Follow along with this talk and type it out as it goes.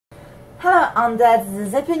Hello Undead, this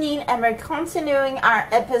is Eponine and we're continuing our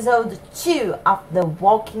episode 2 of The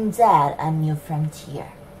Walking Dead, A New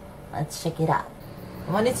Frontier. Let's check it out.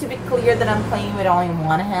 I want it to be clear that I'm playing with only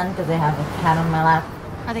one hand because I have a cat on my lap.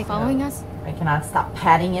 Are they following us? I cannot stop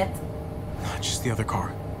patting it. Just the other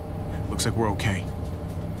car. Looks like we're okay.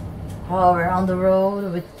 Oh, we're on the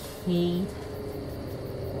road with Kate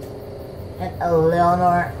and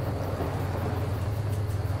Eleanor.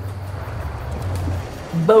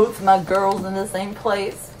 Both my girls in the same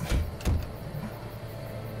place.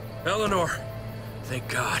 Eleanor, thank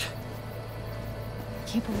God.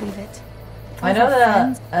 Can't believe it. I know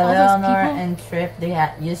that Eleanor and Trip, they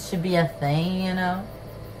used to be a thing, you know?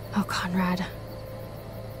 Oh, Conrad.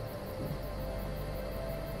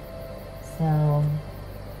 So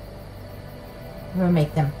we'll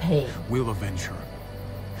make them pay. We'll avenge her.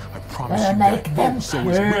 I promise We'll you make that. them So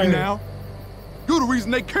it's pay. me now? You're the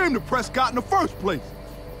reason they came to Prescott in the first place.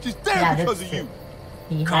 Just dead Yeah, because that's of you.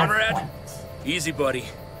 He has Conrad? points. Easy, buddy.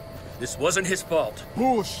 This wasn't his fault.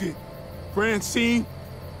 Bullshit. Francine,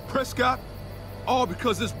 Prescott, all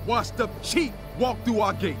because this washed-up cheat walked through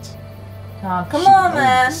our gates. Oh, come Should've on, known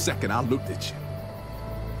man. The second I looked at you.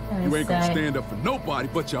 Let me You ain't gonna say. stand up for nobody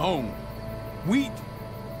but your own. We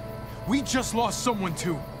just lost someone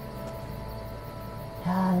too.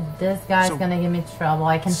 This guy's So, gonna give me trouble.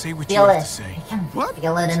 I can say what you feel have it. to say. I can What?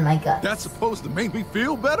 feel it in my gut. That's supposed to make me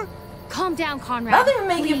feel better? Calm down, Conrad. That didn't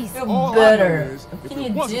make you Please. feel All I better. know is, What if can it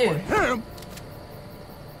you wasn't do? for him,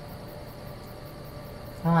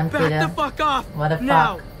 Come on, Back Peter. the fuck off! What the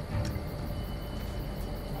now. fuck?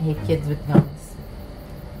 I hate kids with guns.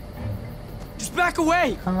 Just back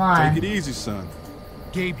away! Come on. take it easy, son.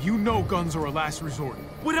 Gabe, you know guns are a last resort.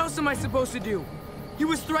 What else am I supposed to do? He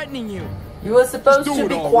was threatening you. You were supposed Just to do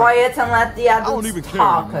be it already. quiet and let the don't adults even care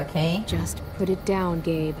talk, anymore. okay? Just put it down,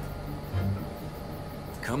 Gabe.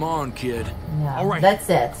 Come on, kid. Yeah, All right. that's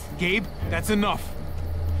it. Gabe, that's enough.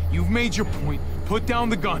 You've made your point. Put down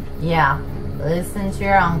the gun. Yeah, listen to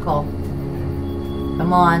your uncle.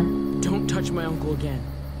 Come on. Don't touch my uncle again.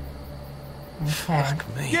 Okay.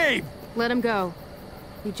 Fuck me. Gabe! Let him go.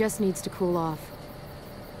 He just needs to cool off.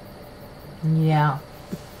 Yeah.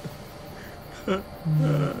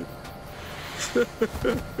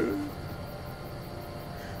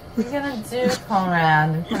 What are you gonna do,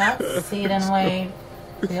 Conrad? We cannot sit and wait.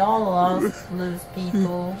 We all lose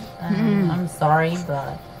people. And I'm sorry,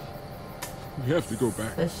 but You have to go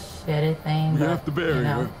back. it's a shitty thing. You but, have to bury you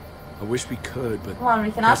know. her. I wish we could, but Come on,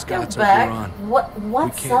 we cannot go Prescott's back. overrun.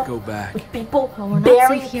 What's We can't up go back. with people Well, we're not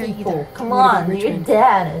burying safe here people? either. Come What about on, you're Richmond?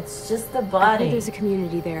 dead. It's just a I think body. there's a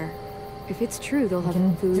community there. If it's true, they'll have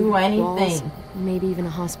can food, do anything. walls, maybe even a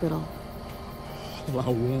hospital. All I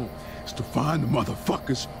want is to find the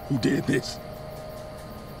motherfuckers who did this.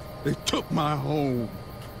 They took my home.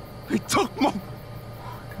 They took my...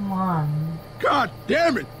 Come on, God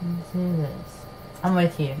damn it! let's do this. I'm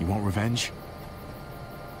with you. You want revenge?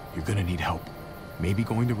 You're gonna need help. Maybe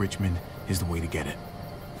going to Richmond is the way to get it.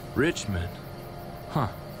 Richmond? Huh.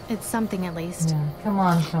 It's something at least. Yeah, come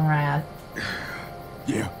on, Conrad.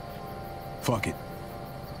 Yeah. Fuck it.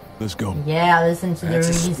 Let's go. Yeah, listen to That's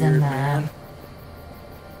a the reason, spirit, man.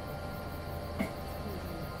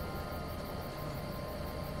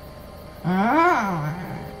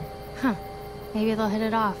 Huh. Maybe they'll hit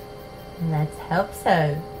it off. Let's hope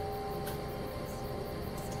so.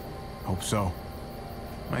 Hope so.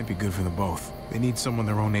 Might be good for them both. They need someone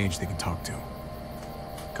their own age they can talk to.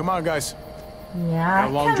 Come on, guys. Yeah, Got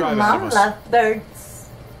a long come drive ahead on, of us. lovebirds.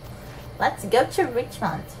 Let's go to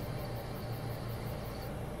Richmond.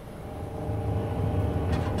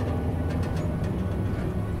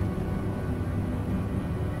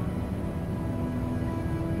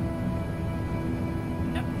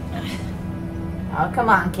 Oh, come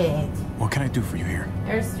on, Kate. What can I do for you here?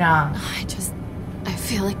 You're strong. I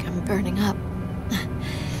feel like I'm burning up.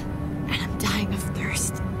 And I'm dying of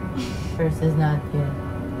thirst. First is not good.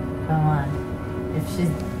 Come on.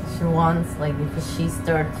 If she wants, like, if she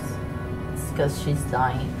starts, it's because she's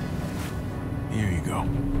dying. Here you go.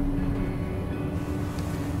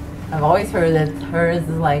 I've always heard that hers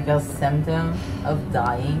is like a symptom of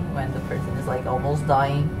dying when the person is like almost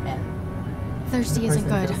dying and Thirsty the isn't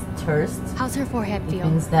person good. just thirsts. How's her forehead It feel?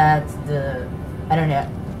 means that I don't know,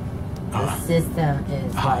 the system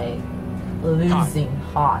is like losing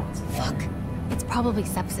hot. Fuck. It's probably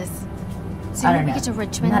sepsis. I Sooner don't we know. get to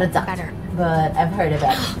Richmond, Not a the doctor, better. but I've heard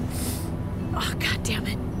about it. Oh, god damn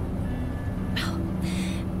it. Oh,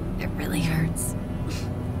 it really hurts.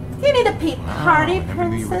 Do you need a pee party, I never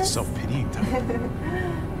knew you were the princess? self-pitying type.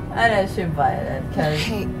 I know she'll buy it because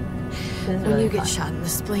Hey, she's when really you get fun. shot in the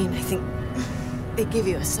spleen, I think they give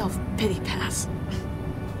you a self-pity pass.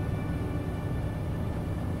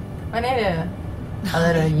 I need a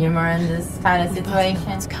little humor in this kind of We both know situation.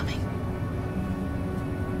 what's coming.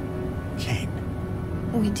 Kate.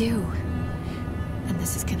 We do. And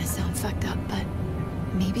this is gonna sound fucked up, but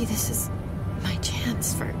maybe this is my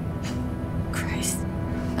chance for... Christ.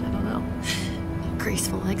 I don't know. A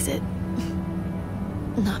graceful exit.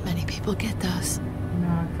 Not many people get those.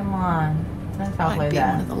 No, come on. Don't talk I'd like be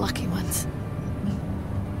that. one of the lucky ones.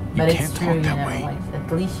 But You it's can't true, talk you that know, way. like,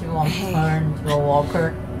 at least you won't Hey. turn to a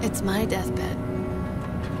walker. It's my deathbed.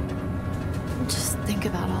 Just think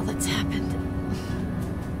about all that's happened.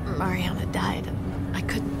 Mariana died, and I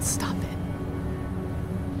couldn't stop it.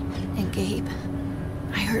 And Gabe,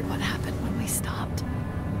 I heard what happened when we stopped.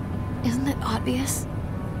 Isn't it obvious?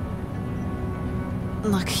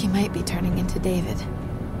 Look, he might be turning into David.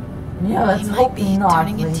 Yeah, let's He might hope be not.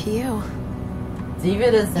 turning Like, into you.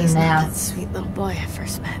 David is He's an not that ass. sweet little boy I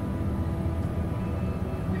first met.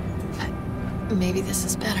 But maybe this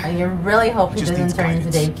is better. I really hope he Just doesn't needs turn into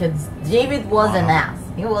guidance. David, because David was an Wow. ass.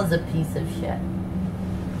 He was a piece of shit.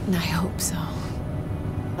 And I hope so.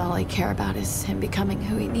 All I care about is him becoming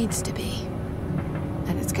who he needs to be.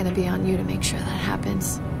 And it's gonna be on you to make sure that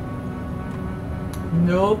happens.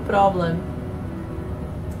 No problem.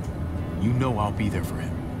 You know I'll be there for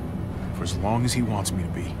him. For as long as he wants me to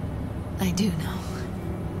be. I do know.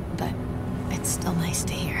 But it's still nice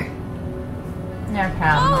to hear. No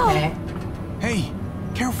problem, okay? Hey,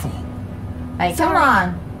 careful. Hey, come Sorry.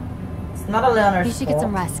 on. It's not a Leonard's You should get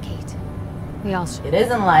some fault. rest, Kate. We all should. It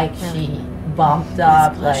isn't like she bumped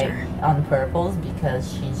up like pleasure. on purpose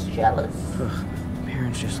because she's jealous. Ugh,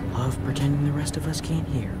 parents just love pretending the rest of us can't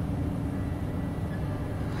hear.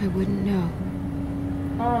 I wouldn't know.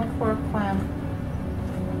 Oh, poor Clem.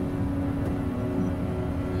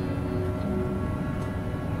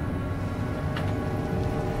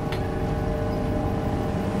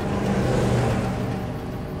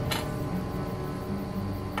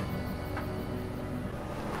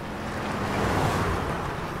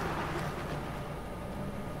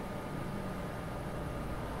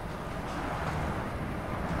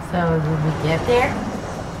 So, did we get there?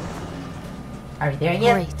 Are we there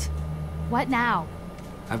yet? Great. What now?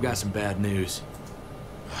 I've got some bad news.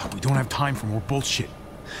 We don't have time for more bullshit.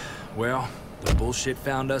 Well, the bullshit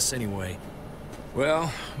found us anyway.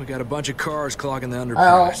 Well, we got a bunch of cars clogging the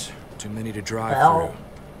underpass. Too many to drive through.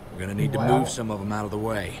 We're gonna need to move some of them out of the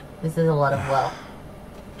way. This is a lot of well.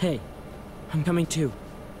 Hey, I'm coming too.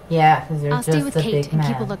 Yeah, because you're I'll just stay with a Kate big and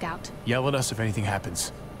man. keep a lookout. Yell at us if anything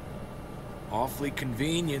happens. Awfully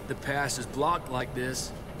convenient the pass is blocked like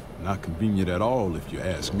this. Not convenient at all, if you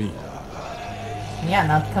ask me. Yeah,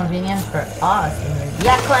 not convenient for us.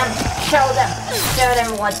 Yeah, Clem, show them. Show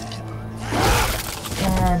them what.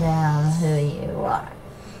 Show them who you are.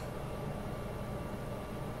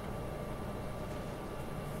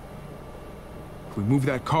 If we move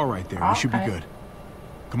that car right there, we should be Okay. good.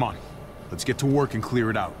 Come on, let's get to work and clear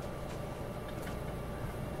it out.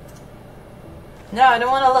 No, I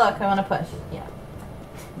don't want to look. I want to push. Yeah.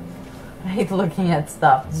 I hate looking at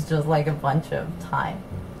stuff. It's just like a bunch of time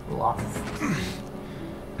lost.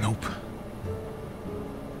 Nope.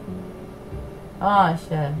 Oh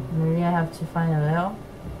shit. Maybe I have to find a wheel.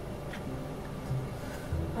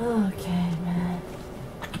 Okay, man.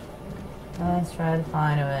 Let's try to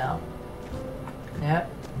find a wheel.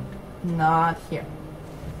 Yep. Not here.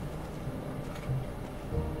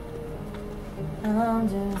 I'm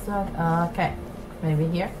just like, okay. Maybe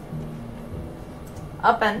here.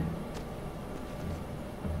 Open.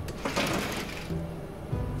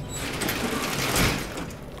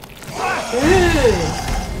 Ooh,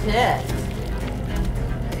 shit.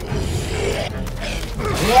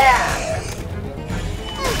 Yeah.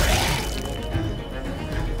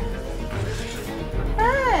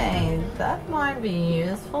 Hey, that might be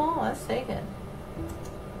useful. Let's take it.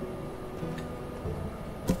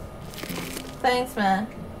 Thanks, man.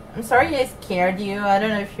 I'm sorry I scared you. I don't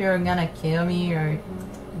know if you were gonna kill me or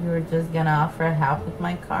you were just gonna offer help with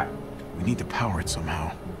my car. We need to power it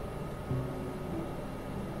somehow.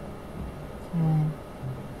 Okay.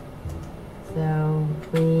 So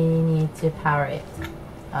we need to power it.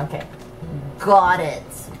 Okay. Got it.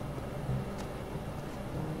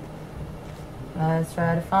 Let's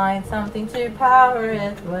try to find something to power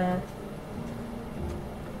it with.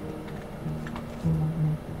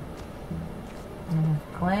 I have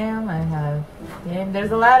clam, I have... Yeah,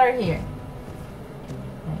 there's a ladder here.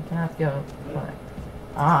 I cannot go for it.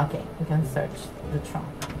 Ah, okay. We can search the trunk.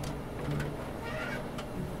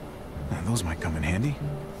 Now, those might come in handy.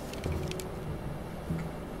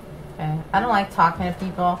 Okay. I don't like talking to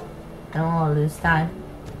people. I don't want to lose time.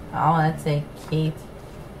 I want to take Kate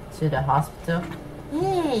to the hospital.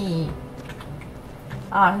 Yay!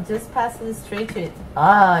 Oh, he just passes straight to it.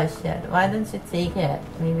 Oh shit, why don't you take it?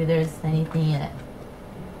 Maybe there's anything in it.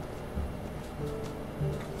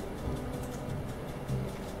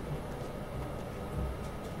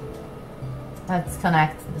 Let's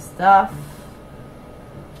connect the stuff.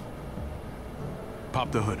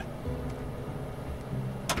 Pop the hood.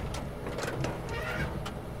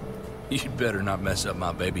 You'd better not mess up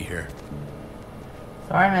my baby hair.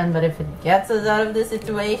 Sorry man, but if it gets us out of this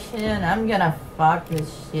situation, I'm gonna fuck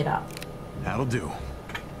this shit up. That'll do.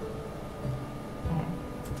 Okay.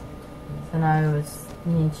 So now I just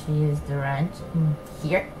need to use the wrench in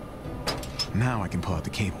here. Now I can pull out the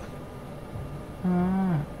cable.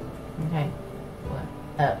 Okay. What?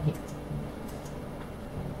 Oh, here.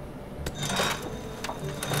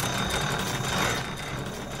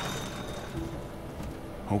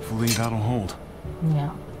 Hopefully that'll hold.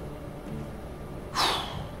 Yeah.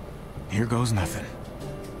 Here goes nothing.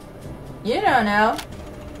 You don't know.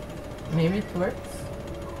 Maybe it works.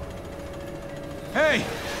 Hey!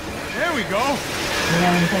 There we go! You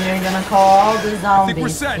don't think you're gonna call all the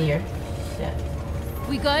zombies here? Shit.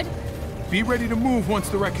 We good? Be ready to move once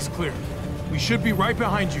the wreck is clear. We should be right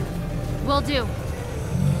behind you. Will do.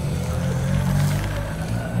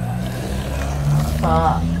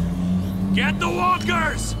 Fuck. Get the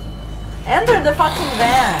walkers! Enter the fucking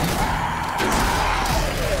van!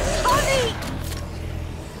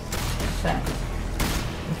 Shit.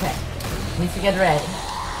 Okay. Need to get ready.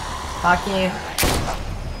 Fuck you.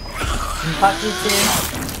 And fuck you too.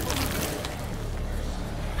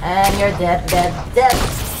 And you're dead, dead, dead.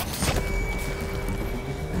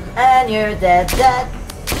 And you're dead, dead.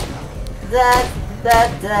 Dead,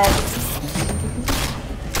 dead, dead.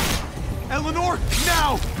 Eleanor,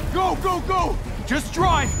 now! Go, go, go! Just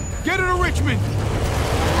drive! Get her to Richmond!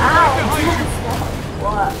 Ow! Right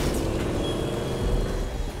What?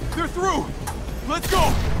 They're through! Let's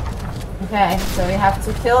go! Okay, so we have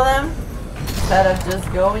to kill them instead of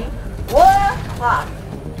just going. What? Fuck.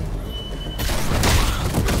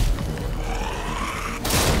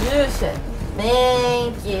 You shit.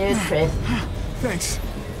 Thank you, Trip. Thanks.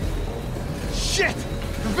 Shit!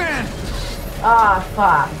 The van! Ah,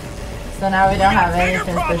 fuck. So now we don't have any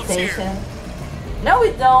transportation. No,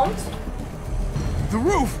 we don't. The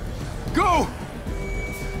roof! Go!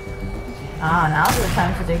 Ah, now's the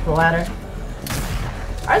time to take the ladder.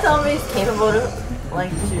 Are zombies capable of,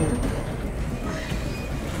 like, to...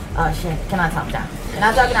 Oh shit, cannot talk now.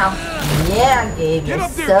 Cannot talk now. Yeah, Gabe, you're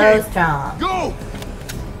so Gabe. strong. Go!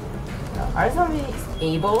 So, are zombies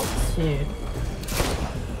able to...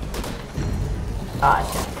 Oh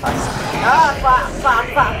shit, fuck. Oh,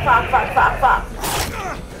 fuck.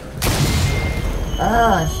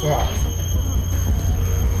 Oh shit.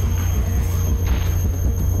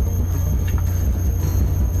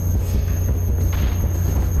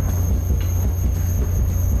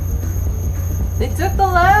 They took the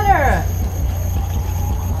ladder!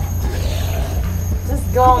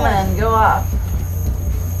 Just go, man, go up.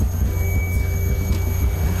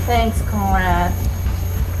 Thanks, Conrad.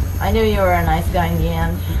 I knew you were a nice guy in the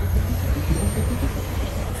end.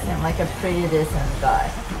 Seemed like a pretty decent guy.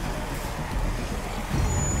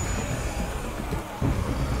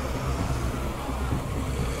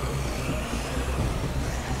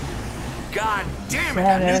 God damn it!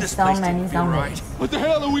 Yeah, I knew there's this so place many didn't feel zombies. right. What the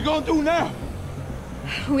hell are we gonna do now?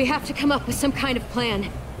 We have to come up with some kind of plan.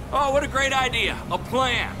 Oh, what a great idea! A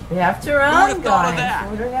plan. We have to Who run, would've thought of guys. that?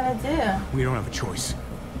 What are we gonna do? We don't have a choice.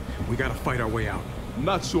 We gotta fight our way out. I'm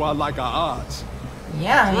not sure I like our odds.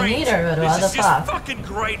 Yeah, me Great. neither, but This what the is just fuck? fucking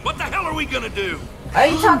great. What the hell are we gonna do? Are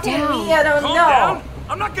you talking to down. me? I don't Calm know. down?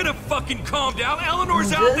 I'm not gonna fucking calm down.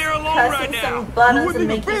 Eleanor's out Just there alone pressing right now. some buttons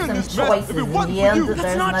wouldn't and even be making in some this mess if choices. it In wasn't the for end, you. there's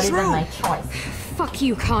That's not not even true. my choice. Fuck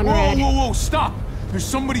you, Whoa, Conrad. whoa, whoa, stop! There's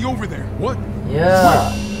somebody over there. What?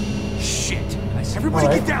 Yeah. Shit. Everybody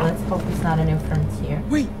Well, get down! let's hope it's not a new frontier.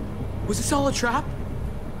 Wait, was this all a trap?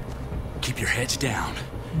 Keep your heads down.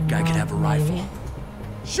 Guy could have a rifle. Maybe.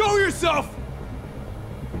 Show yourself!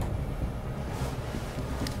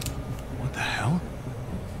 What the hell?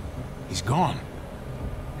 He's gone.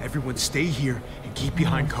 Everyone stay here and keep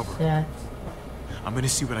behind cover. Shit. I'm gonna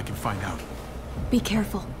see what I can find out. Be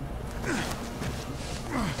careful.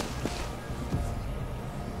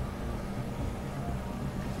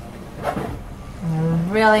 I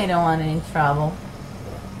really don't want any trouble.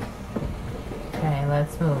 Okay,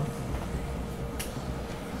 let's move.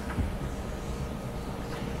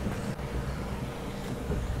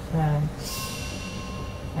 Okay.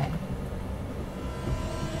 Okay.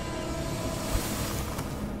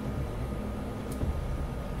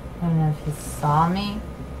 I don't know if he saw me.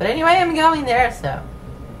 But anyway, I'm going there, so.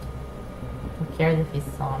 Who cares if he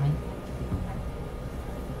saw me?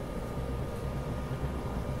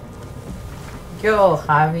 Go,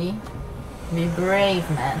 Javi. Be brave,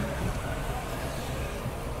 man.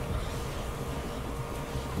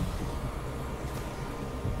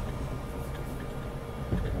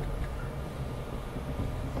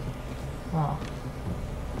 Oh.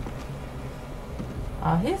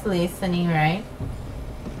 Oh, he's listening, right?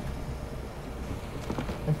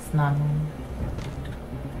 It's not him.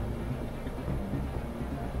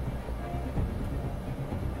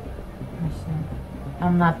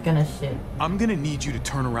 I'm not gonna shoot. I'm gonna need you to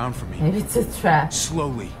turn around for me. Maybe it's a trap.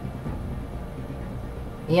 Slowly.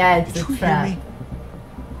 Yeah, it's Did a you trap. hear me?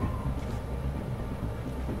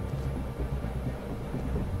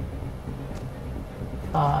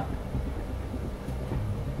 Fuck.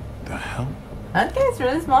 The hell? That guy's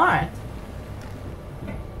really smart.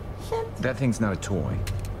 Shit. That thing's not a toy.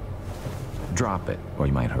 Drop it, or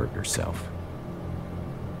you might hurt yourself.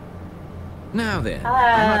 Now then,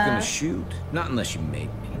 I'm not gonna shoot. Not unless you make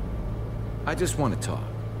me. I just want to talk.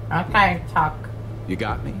 Okay, talk. You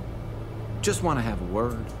got me? Just want to have a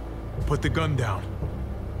word. Put the gun down.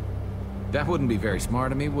 That wouldn't be very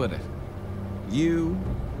smart of me, would it? You,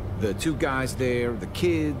 the two guys there, the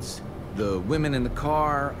kids, the women in the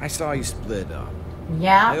car. I saw you split up.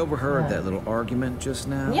 Yeah. I overheard that little argument just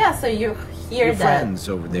now. Yeah, so you hear Your that. friends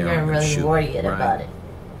over there You're aren't gonna really shoot, worried right? about it.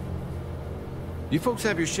 You folks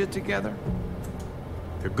have your shit together?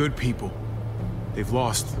 They're good people. They've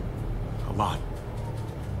lost a lot.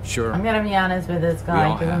 Sure. I'm gonna be honest with this guy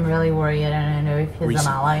all because have. I'm really worried. I don't know if he's Recent.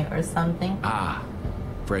 an ally or something. Ah,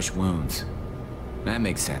 fresh wounds. That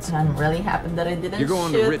makes sense. And I'm really happy that I didn't You're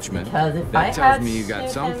going shoot to Richmond. because if I That tells had me you got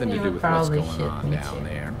shoot something him, to he do would with what's probably going shoot on me down too.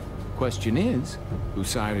 there. Question is, whose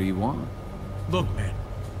side are you on? Look, man.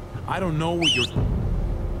 I don't know what you're...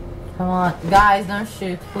 Come on, guys, don't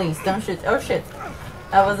shoot, please, don't shoot. Oh shit,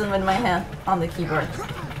 I wasn't with my hand on the keyboard.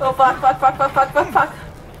 Oh fuck, fuck, fuck, fuck, fuck, fuck, fuck.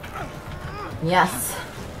 Yes.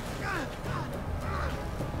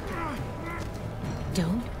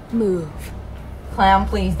 Don't move. Clown,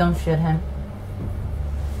 please don't shoot him.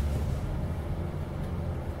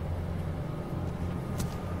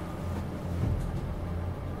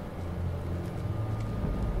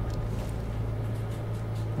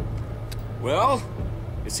 Well,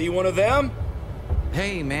 is he one of them?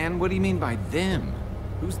 Hey, man, what do you mean by them?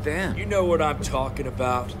 Who's them? You know what I'm talking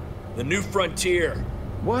about. The New Frontier.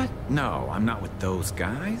 What? No, I'm not with those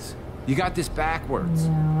guys. You got this backwards.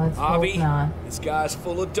 No, let's hope Javi, not. this guy's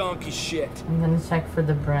full of donkey shit. I'm gonna check for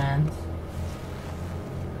the brand.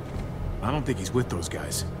 I don't think he's with those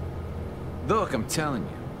guys. Look, I'm telling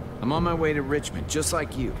you. I'm on my way to Richmond, just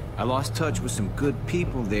like you. I lost touch with some good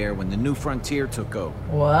people there when the New Frontier took over.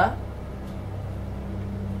 What?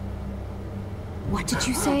 What did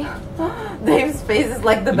you say? Dave's face is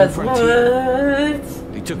like the New best. Frontier.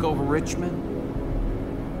 What? They took over Richmond?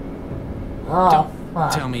 Oh, Don't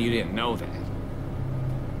fuck. tell me you didn't know that.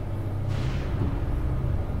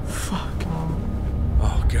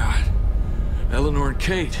 Oh, God. Eleanor and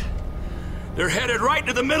Kate. They're headed right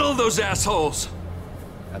to the middle of those assholes.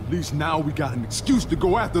 At least now we got an excuse to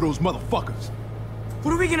go after those motherfuckers.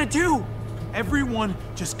 What are we gonna do? Everyone,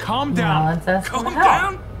 just calm No, down. let's ask Calm him help.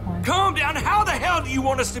 down? Calm down. How the hell do you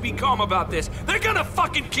want us to be calm about this? They're gonna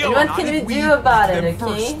fucking kill What us. can we if we do about it, them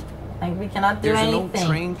okay? first? Like, we cannot do There's an anything. old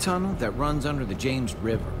train tunnel that runs under the James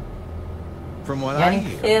River. From what I Getting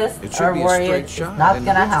hear, pissed it or should be a worried straight is shot. not into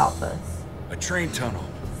gonna Richmond. help us. A train tunnel.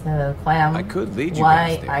 So, Clam, I could lead you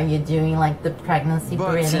why guys there. are you doing like the pregnancy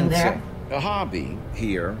But breathing since there? a hobby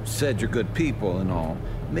here said you're good people and all,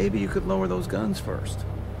 maybe you could lower those guns first.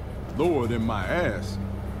 Lower than my ass.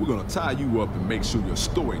 We're gonna tie you up and make sure your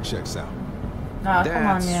story checks out. Oh, come on,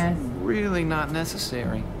 That's guys. really not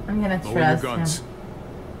necessary. I'm gonna Lower your trust guns. him.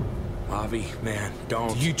 Javi, man,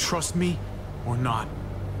 don't. Do you trust me or not?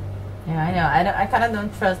 Yeah, I know. I kind of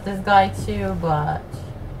don't trust this guy too, but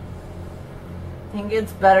I think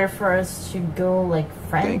it's better for us to go like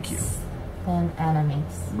friends Thank you. than enemies.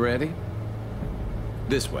 Ready?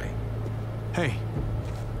 This way. Hey,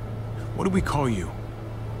 what do we call you?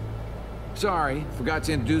 Sorry, forgot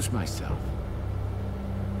to introduce myself.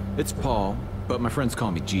 It's Paul, but my friends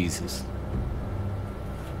call me Jesus.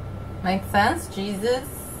 Makes sense, Jesus.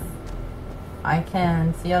 I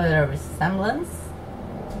can see a little resemblance.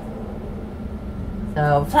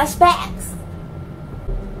 So, flashbacks!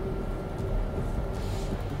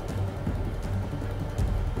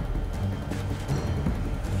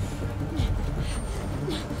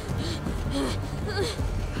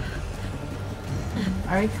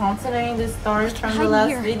 Are Are we continuing the story from the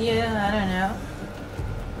last video? I don't know.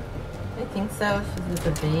 I think so. She's with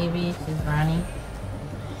the baby. She's running.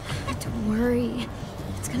 Don't worry.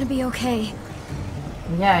 It's gonna be okay.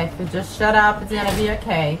 Yeah, if you just shut up, it's gonna be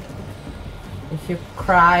okay. If you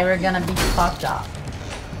cry, we're gonna be fucked up.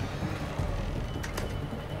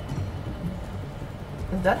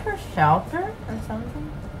 Is that her shelter or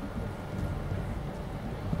something?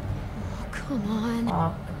 Oh, come on.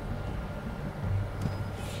 Fuck.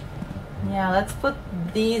 Yeah, let's put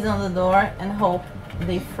these on the door and hope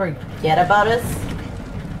they forget about us.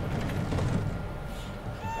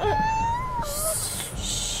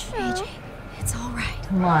 Shh, AJ. It's alright.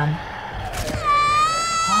 Come on.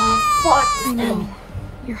 Oh, fuck. I know.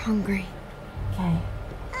 You're hungry. Okay.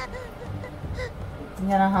 I'm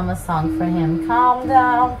gonna hum a song for him. Calm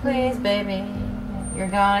down, please, baby. You're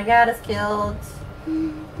gonna get us killed. If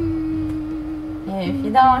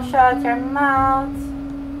you don't shut your mouth,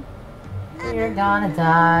 you're gonna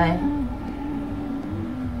die.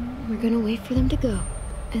 We're gonna wait for them to go,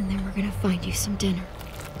 and then we're gonna find you some dinner.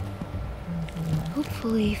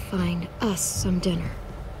 Hopefully find us some dinner.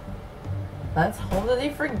 Let's hope that they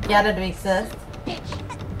forget it exists. Hey,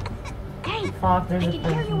 Fuck, there's I a can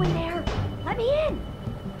hear you in person. there. Let me in,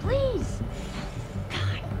 please.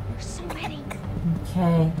 God, there's so many.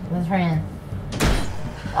 Okay, let's hurry in.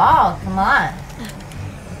 Oh, come on.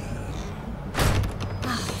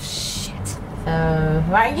 Oh, shit. So,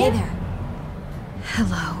 who are you? Hey there.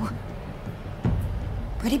 Hello.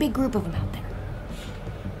 Pretty big group of them out there.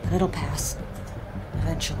 But it'll pass.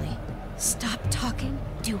 Eventually. Stop talking,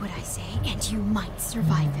 do what I say, and you might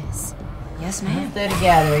survive this. Yes, Let's ma'am. stay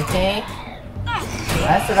together, okay?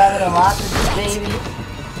 I survived a lot with this baby.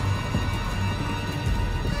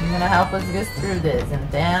 You're gonna help us get through this, and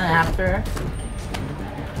then after,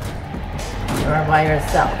 you're by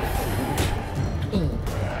yourself.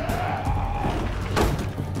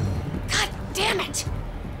 God damn it!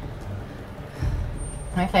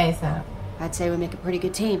 Okay, so I'd say we make a pretty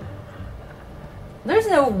good team. there's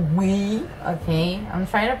no we, okay? I'm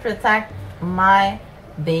trying to protect my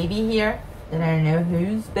baby here. Then I don't know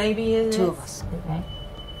whose baby it is. Two of us. Okay.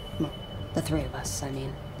 Well, the three of us, I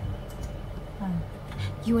mean.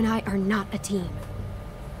 You and I are not a team.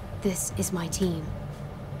 This is my team.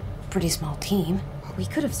 Pretty small team. We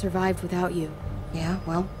could have survived without you. Yeah,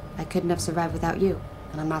 well, I couldn't have survived without you.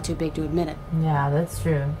 And I'm not too big to admit it. Yeah, that's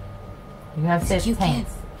true. You have safe You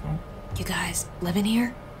tanks. Okay. You guys living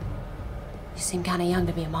here? You seem kind of young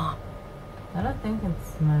to be a mom. I don't think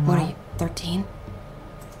it's my mom. What are you, 13?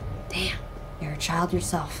 Damn, you're a child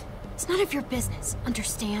yourself. It's none of your business,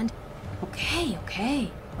 understand? Okay,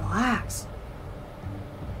 relax.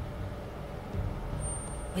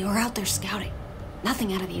 We were out there scouting.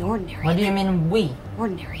 Nothing out of the ordinary. What do you mean we?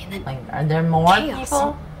 Ordinary, and then Like, are there more chaos.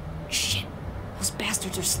 people? Shit, those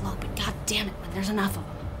bastards are slow, but god damn it when there's enough of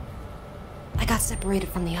them. I got separated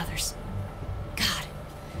from the others. God,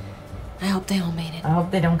 I hope they all made it. I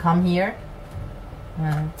hope they don't come here.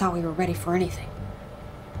 Thought we were ready for anything.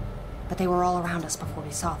 But they were all around us before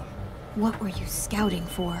we saw them. What were you scouting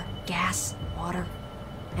for? Gas, water,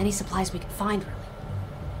 any supplies we could find, really.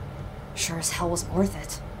 Sure as hell was worth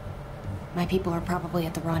it. My people are probably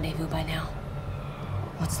at the rendezvous by now.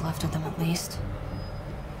 What's left of them, at least.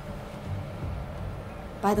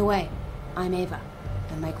 By the way, I'm Ava,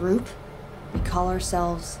 and my group, we call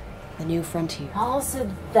ourselves the New Frontier. Also,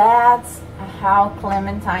 that's how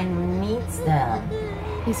Clementine meets them.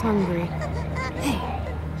 He's hungry. Hey,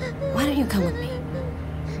 why don't you come with me?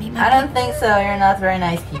 Meet my I don't think so. You're not very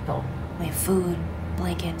nice people. We have food,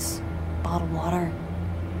 blankets, bottled water.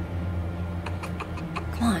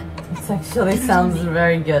 Come on. This actually sounds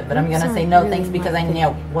very good, but I'm gonna say no Really thanks because I my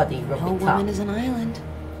know what they No will woman become. is an island.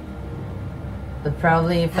 But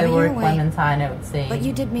probably if I Have were your way. Clementine, I would say But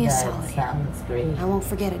you did me a that solid. sounds great. I won't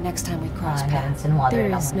forget it next time we cross I haven't paths. seen water.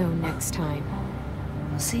 There is no next time.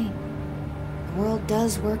 We'll see. The world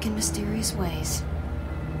does work in mysterious ways.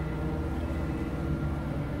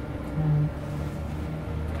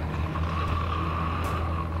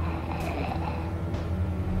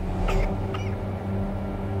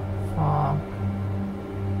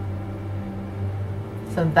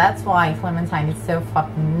 So that's why Clementine is so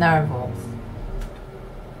fucking nervous.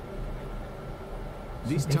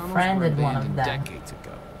 These She tunnels were befriended one of abandoned them. decades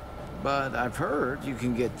ago. But I've heard you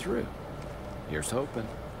can get through. Here's hoping.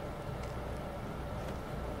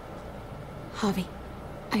 Javi,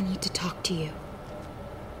 I need to talk to you.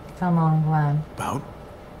 Come on, Glenn. About?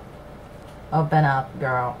 Open up,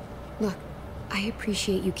 girl. Look, I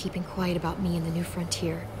appreciate you keeping quiet about me and the New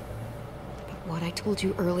Frontier. But what I told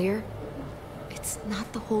you earlier, it's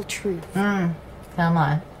not the whole truth. Come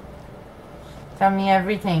on. Tell me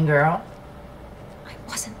everything, girl. I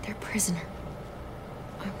wasn't their prisoner.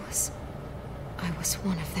 I was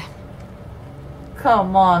one of them.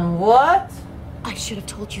 Come on, what? I should have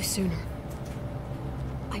told you sooner.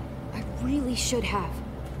 I really should have.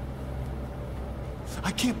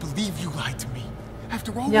 I can't believe you lied to me.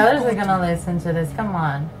 After all The others are gonna listen to this. Come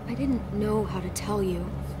on. I didn't know how to tell you.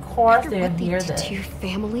 Of course After they what would they hear did this. to your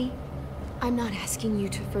family, I'm not asking you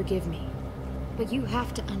to forgive me. But you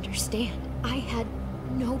have to understand, I had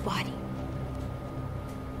nobody.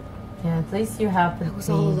 Yeah, at least you helped me I was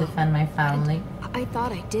all alone. defend my family. I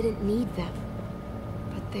thought I didn't need them.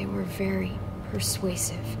 But they were very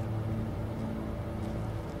persuasive.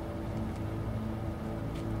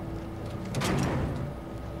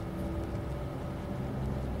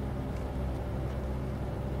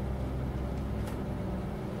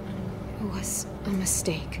 It was a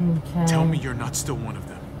mistake. Okay. Tell me you're not still one of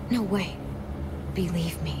them. No way.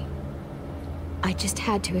 Believe me. I just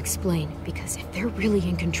had to explain, because if they're really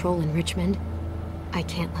in control in Richmond, I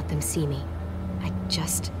can't let them see me. I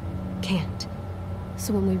just can't.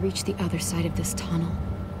 So when we reach the other side of this tunnel,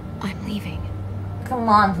 I'm leaving. Come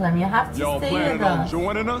on, Clem, you have to Y'all stay planning with on us.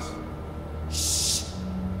 joining us?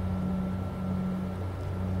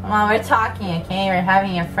 Come on, we're talking, okay? We're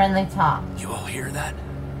having a friendly talk. You all hear that?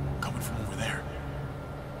 Coming from over there.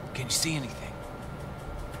 Can you see anything?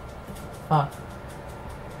 Fuck.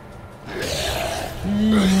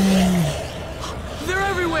 They're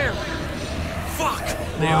everywhere! Fuck!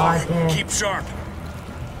 They Oh, are. dude. Keep sharp.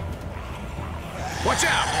 Watch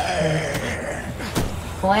out!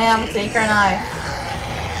 Clem, take your knife.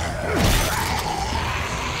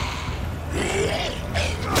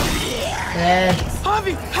 Good.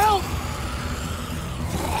 Javi, help!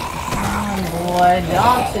 Oh boy,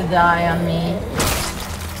 don't you die on me.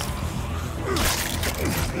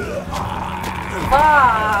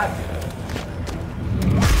 Fuck!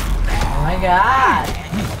 Oh my god.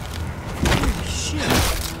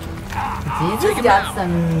 Jesus got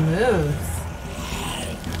some moves.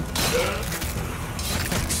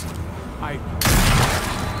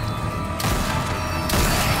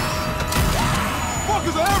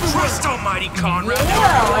 Fuckers are everywhere! Trust Almighty Conrad!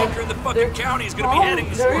 Yeah, Every like, walker in the fucking county is gonna be heading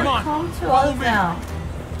this they're way. come to us now.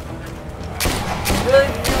 You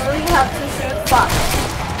really have to shoot. Fuck.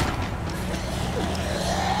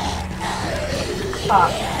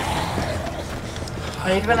 Fuck.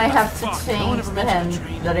 Or even I have to change the hand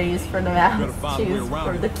that I use for the mouse to use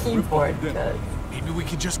for the keyboard because Maybe we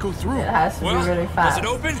can just go through. it has to be really Does fast. it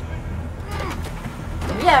open?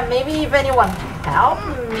 Yeah, maybe if anyone help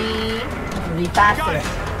me, it'll be faster.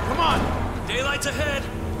 Come on! Daylight's ahead!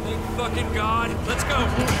 Thank fucking God. Let's go!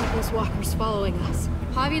 Can't have those walkers following us.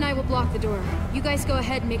 Javi and I will block the door. You guys go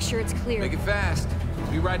ahead and make sure it's clear. Make it fast.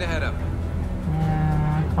 Be right ahead of.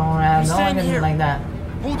 Yeah, Conrad, don't look at me like that.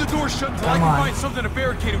 Hold the door shut until I Come can on. find something to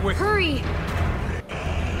barricade it with. Hurry!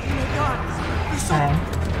 Okay.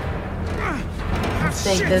 Let's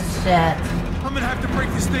take this shit. I'm gonna have to break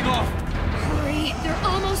this thing off. Hurry! They're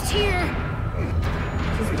almost here!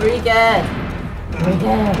 Just break it. Break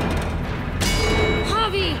it.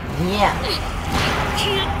 Javi! Yeah.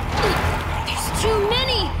 Can't! There's too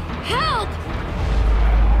many! Help!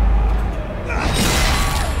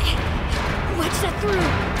 Watch that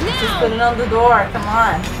through! Just Now! put it on the door. Come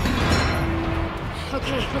on.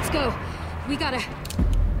 Okay, let's go. We gotta...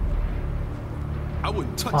 I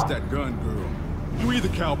wouldn't touch Fuck. that gun, girl. You either,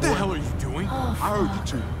 cowboy. What the hell are you doing? I heard you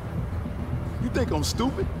two. You think I'm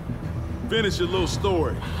stupid? Finish your little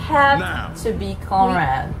story. Have Now. to be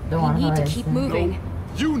Conrad, the We one who need to is. keep moving.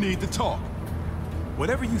 You need to talk.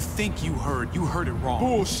 Whatever you think you heard it wrong.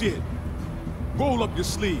 Bullshit. Roll up your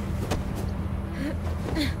sleeve.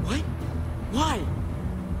 What? Why?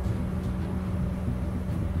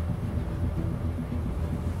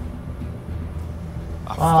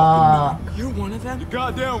 I fucking You're one of them? knew it. You're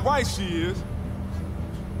goddamn right she is.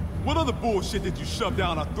 What other bullshit did you shove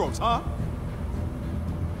down our throats, huh?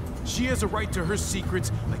 She has a right to her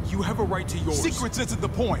secrets, like you have a right to yours. Secrets isn't the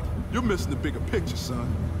point. You're missing the bigger picture,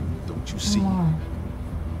 son. Don't you see? Come on.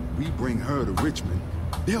 We bring her to Richmond,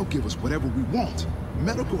 they'll give us whatever we want.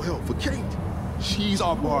 Medical help for Kate. She's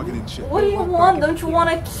our bargaining chip. What do you want? Don't you want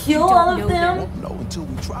to kill all of them? Won't know until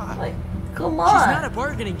we try. Like, come She's not on. a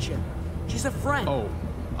bargaining chip. She's a friend. Oh,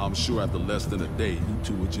 I'm sure after less than a day, you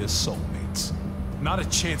two were just soulmates. Not a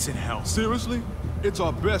chance in hell. Seriously? It's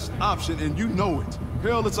our best option, and you know it.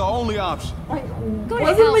 Hell, it's our only option. Like, Go to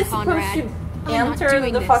wasn't hell, we supposed Conrad. to I'm not enter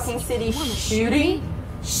doing the this. fucking city You wanna shooting?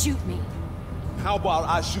 Shoot me. How about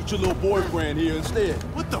I shoot your little boyfriend here instead?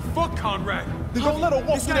 What the fuck, Conrad? Then don't let her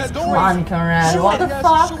walk This through guy's that door. Come on, Conrad. Shoot What the her,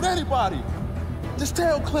 fuck? Shoot anybody. Just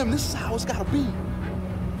tell Clem this is how it's gotta be.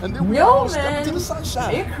 And then we No, all step man. into the Are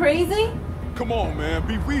sunshine. you crazy? Come on, man,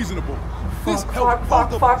 be reasonable. This Fuck, helps fuck,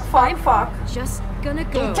 both fuck, of fuck, fuck, fuck. Just gonna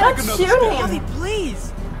go. Don't Don't take another shoot step. him.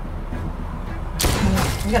 Please!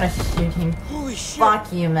 I'm gonna shoot him. Holy shit!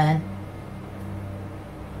 Fuck you, man.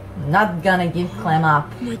 Not gonna give Clem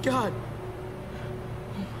up. Oh my god!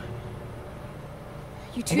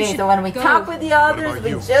 You two Okay, should so when we go. talk with the others, about we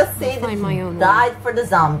you? just say I'll that find my he own died for the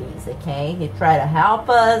zombies, okay? He tried to help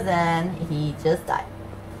us and he just died.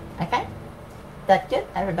 Okay? That good?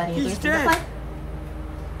 Everybody agrees He's with the dead. plan?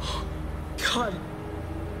 God,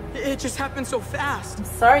 it just happened so fast. I'm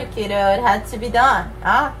sorry, kiddo. It had to be done.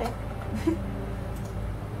 Ah, okay.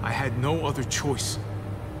 I had no other choice.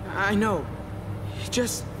 I know. It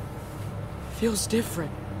just feels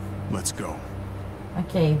different. Let's go.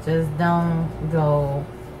 Okay, just don't go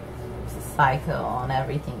psycho on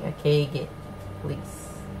everything, okay? Please.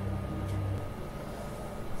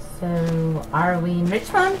 So, are we in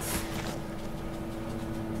Richmond?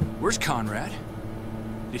 Where's Conrad?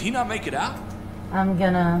 Did he not make it out? I'm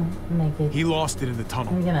gonna make it. He lost it in the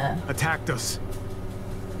tunnel. I'm gonna Attacked us.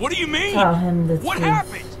 What do you mean? tell him the What truth.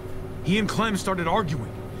 happened? He and Clem started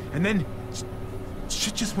arguing. And then...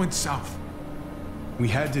 shit just went south. We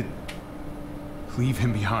had to... leave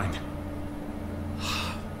him behind.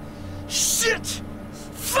 Shit!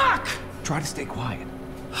 Fuck! Try to stay quiet.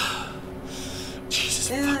 Jesus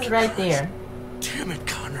This fucking is right Christ. there. Damn it,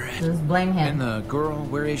 Conrad. Just blame him. And the girl,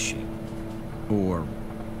 where is she? Or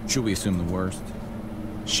should we assume the worst?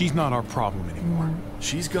 She's not our problem anymore.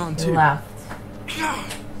 She's gone He too. left.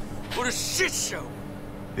 God, what a shit show!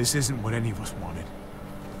 This isn't what any of us wanted.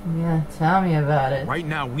 Yeah, tell me about it. Right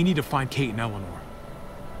now, we need to find Kate and Eleanor.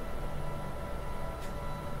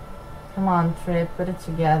 Come on, Trip, put it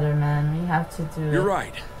together, man. We have to do it. You're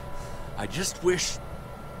right. I just wish...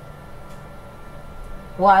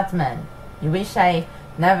 What, man? You wish I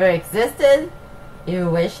never existed? You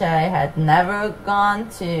wish I had never gone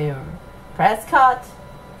to Prescott?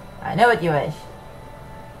 I know what you wish.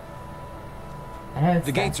 I know it's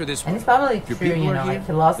The gates are this and way. it's probably If your true, people you are know, here, like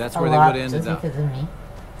he lost that's a where they lot would've just ended up. because of me.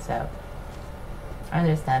 So, I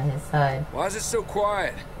understand his side. Why is it so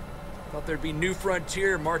quiet? Thought there'd be New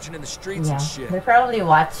Frontier marching in the streets Yeah, and shit. they're probably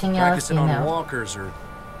watching us, Practicing you on know. walkers or...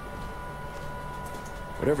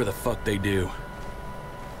 whatever the fuck they do.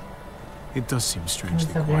 It does seem strangely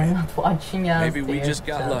So they're quiet. not watching us. Maybe we dude, just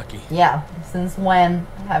got so- lucky. Yeah, since when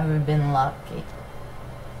have we been lucky?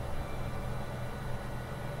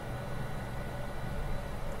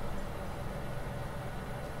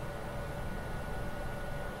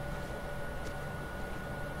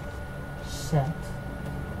 Shit.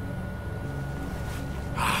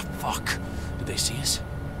 Ah, fuck. Did they see us?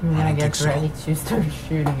 I'm I gonna don't get think so. ready to start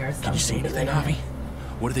shooting or something. Can you see anything, They're Javi?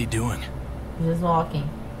 What are they doing? just walking.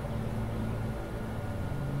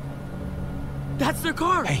 That's their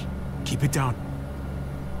car! Hey, keep it down.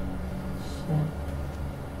 Shit.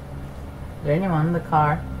 Is there anyone in the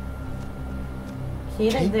car?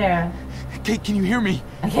 Kate is there. Kate, can you hear me?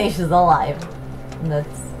 Okay, she's alive. That's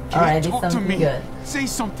Kate, already talk to something me. good. Say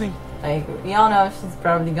something. Like, we all know she's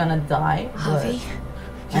probably gonna die, but Javi,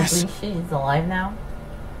 at Yes. least she's alive now.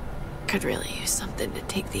 could really use something to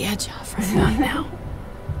take the edge off right about now.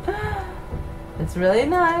 It's really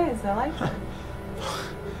nice. I like it.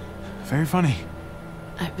 Very funny.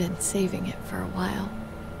 I've been saving it for a while.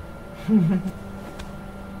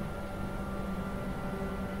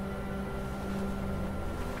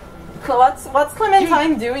 What's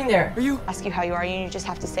Clementine doing there? Are you? Ask you how you are, and you just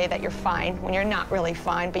have to say that you're fine when you're not really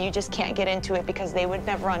fine, but you just can't get into it because they would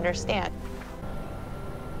never understand.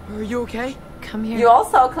 Are you okay? Come here. You all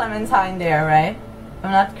saw Clementine there, right?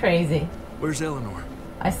 I'm not crazy. Where's Eleanor?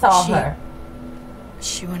 I saw She- her.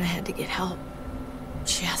 She went ahead to get help.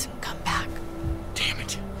 She hasn't come back. Damn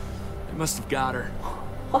it. They must have got her.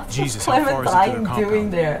 What's Jesus, how far is it to the Clementine compound? doing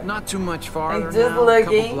there? Not too much farther Like just now, a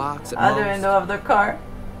couple looking blocks at out the most. window of the car.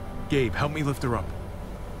 Gabe, help me lift her up.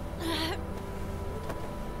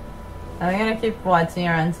 I'm gonna keep watching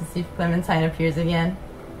around to see if Clementine appears again.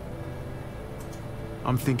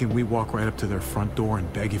 I'm thinking we walk right up to their front door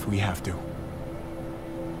and beg if we have to.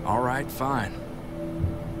 All right, fine.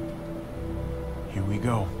 Here we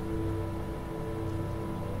go.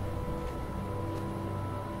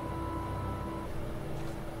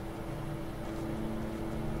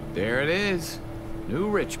 There it is. New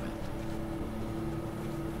Richmond.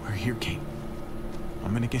 We're here, Kate.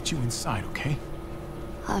 I'm gonna get you inside, okay?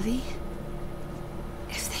 Javi,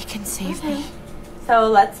 if they can save me, So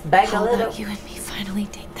let's beg a how little. about you and me finally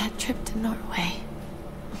take that trip to Norway?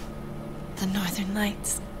 The Northern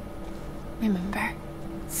Lights. Remember?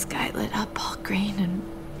 Sky lit up all green and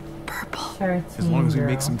purple. 13, As long as we girl.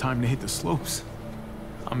 make some time to hit the slopes,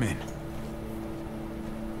 I'm in.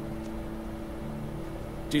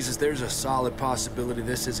 Jesus, there's a solid possibility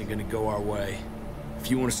this isn't gonna go our way. If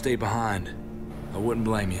you want to stay behind, I wouldn't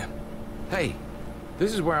blame you. Hey,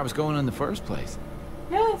 this is where I was going in the first place.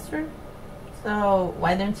 Yeah, that's true. So,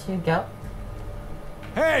 why don't you go?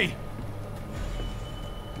 Hey!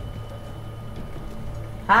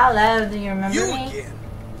 Hello, do you remember You me? again?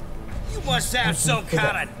 You must have some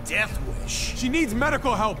kind of death wish. She needs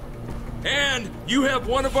medical help. And you have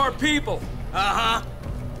one of our people. Uh-huh.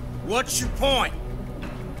 What's your point?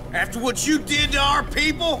 After what you did to our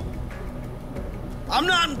people? I'm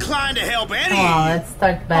not inclined to help any Come on, of you. let's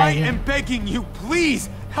start I begging. am begging you, please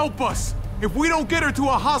help us. If we don't get her to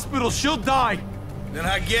a hospital, she'll die. Then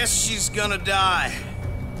I guess she's gonna die.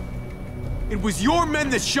 It was your men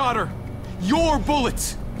that shot her. Your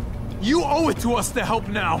bullets. You owe it to us to help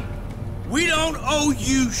now. We don't owe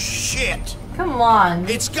you shit. Come on.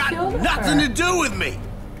 It's got killed nothing her. to do with me.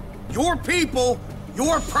 Your people,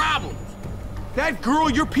 your problems. That girl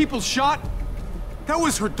your people shot, that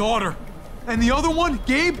was her daughter. And the other one,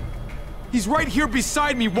 Gabe, he's right here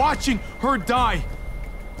beside me watching her die.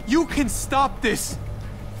 You can stop this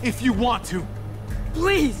if you want to.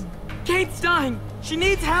 Please! Kate's dying! She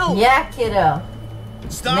needs help! Yeah, kiddo.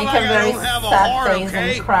 It's not Make like a I very don't have a sad heart, face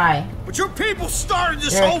okay? and cry. But your people started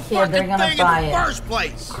this You're a whole kid, they're fucking gonna thing in buy the it. first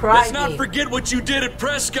place. Cry, Let's not Gabe. forget what you did at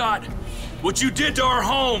Prescott. What you did to our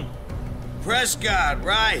home. Prescott,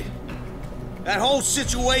 right. That whole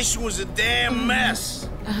situation was a damn mess.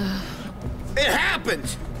 It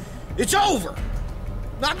happened. It's over.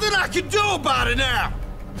 Nothing I can do about it now.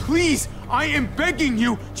 Please, I am begging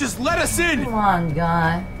you, just let us in. Come on,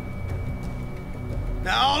 guy.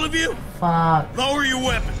 Now, all of you, Fuck. lower your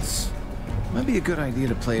weapons. Might be a good idea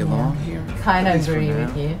to play along here. Kind at of least for agree now.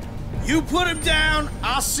 with you. You put him down,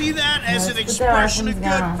 I'll see that as an Let's put the expression of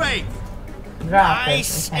weapons good down. faith. Drop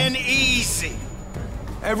Nice it. Okay. and easy.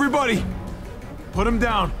 Everybody, put him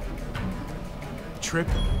down. Trip,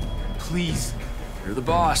 please. You're the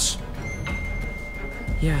boss.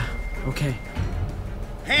 Yeah, okay.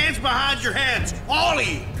 Hands behind your heads, all of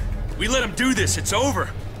you. We let him do this. It's over.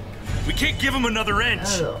 We can't give him another inch.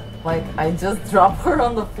 Oh, like, I just dropped her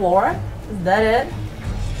on the floor? Is that it?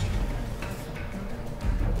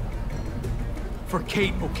 For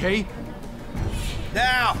Kate, okay?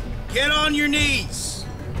 Now, get on your knees.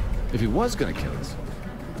 If he was gonna kill us,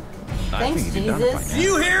 I Thanks, think he'd be done it by Jesus. now.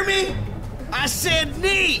 You hear me? I said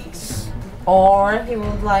knees. Or he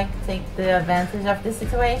would, like, take the advantage of the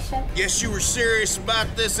situation? Guess you were serious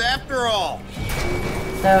about this after all.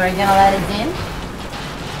 So are you gonna let it in?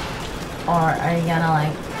 Or are you gonna,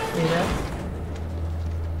 like, do this?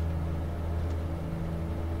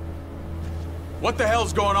 What the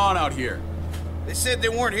hell's going on out here? They said they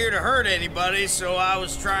weren't here to hurt anybody, so I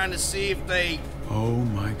was trying to see if they... Oh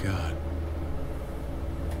my God.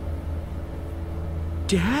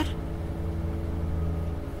 Dad?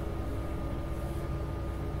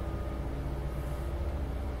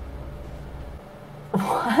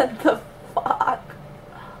 What the fuck?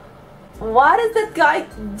 What is that guy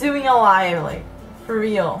doing alive? Like, for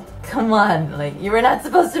real? Come on, like, you were not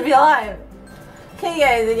supposed to be alive. Okay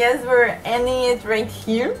guys, I guess we're ending it right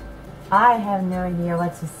here. I have no idea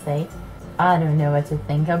what to say. I don't know what to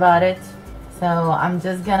think about it. So I'm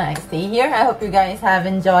just gonna stay here. I hope you guys have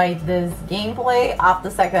enjoyed this gameplay of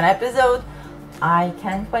the second episode. I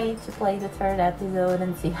can't wait to play the third episode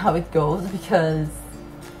and see how it goes because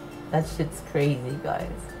that shit's crazy,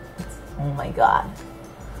 guys. Oh my god.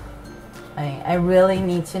 I really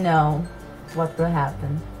need to know what will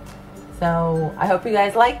happen. So I hope you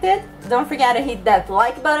guys liked it. Don't forget to hit that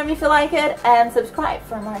like button if you like it and subscribe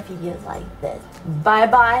for more videos like this. Bye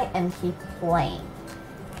bye and keep playing.